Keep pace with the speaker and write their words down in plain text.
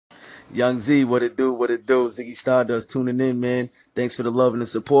Young Z, what it do, what it do. Ziggy Stardust tuning in, man. Thanks for the love and the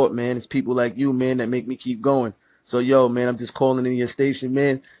support, man. It's people like you, man, that make me keep going. So, yo, man, I'm just calling in your station,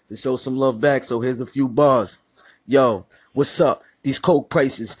 man, to show some love back. So here's a few bars. Yo, what's up? These coke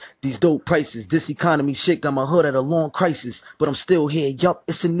prices, these dope prices, this economy shit got my hood at a long crisis. But I'm still here, yup,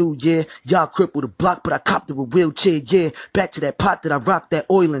 it's a new year. Y'all crippled the block, but I copped her a wheelchair, yeah. Back to that pot that I rocked that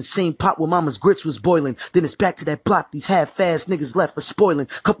oil in. Same pot where mama's grits was boiling. Then it's back to that block, these half-ass niggas left for spoiling.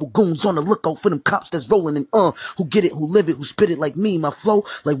 Couple goons on the lookout for them cops that's rolling and who get it, who live it, who spit it like me. My flow,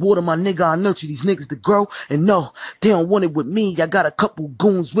 like water, my nigga, I nurture these niggas to grow. And no, they don't want it with me. I got a couple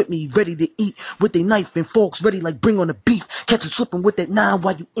goons with me, ready to eat, with their knife and forks, ready like bring on the beef. Catch you slipping with that nine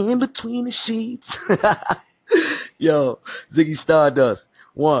while you in between the sheets. Yo, Ziggy Stardust.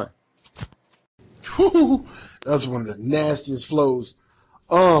 One. Whew, that's one of the nastiest flows.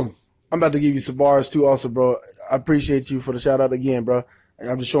 I'm about to give you some bars too, also, bro. I appreciate you for the shout out again, bro.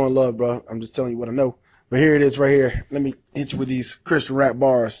 I'm just showing love, bro. I'm just telling you what I know. But here it is right here. Let me hit you with these Christian rap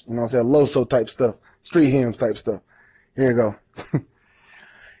bars. You know what I'm saying? Loso type stuff. Street hymns type stuff. Here you go.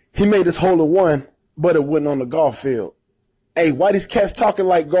 He made this hole in one, but it wasn't on the golf field. Hey, why these cats talking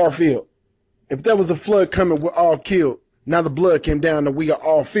like Garfield? If there was a flood coming, we're all killed. Now the blood came down and we are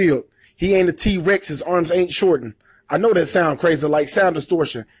all filled. He ain't a T-Rex, his arms ain't shortened. I know that sound crazy like sound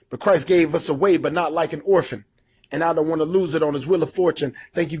distortion, but Christ gave us away, but not like an orphan. And I don't want to lose it on his wheel of fortune.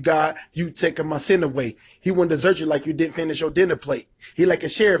 Thank you, God, you taking my sin away. He wouldn't desert you like you didn't finish your dinner plate. He like a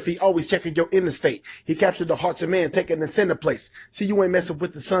sheriff, he always checking your interstate. He captured the hearts of men, taking the center place. See, you ain't messing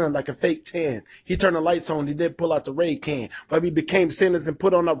with the sun like a fake tan. He turned the lights on, he didn't pull out the Ray can. But we became sinners and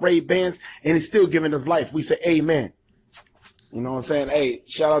put on our Ray bands, and he's still giving us life. We say amen. You know what I'm saying? Hey,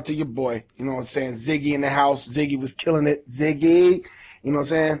 shout out to your boy. You know what I'm saying? Ziggy in the house. Ziggy was killing it. Ziggy. You know what I'm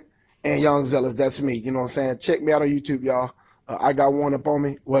saying? And Young Zealous, that's me. You know what I'm saying? Check me out on YouTube, y'all. I got one up on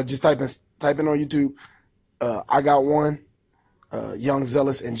me. Well, just type in on YouTube. I got one. Young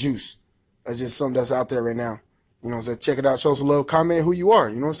Zealous and Juice. That's just something that's out there right now. You know what I'm saying? Check it out. Show some love. Comment who you are.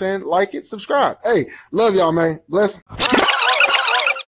 You know what I'm saying? Like it. Subscribe. Hey, love y'all, man. Bless.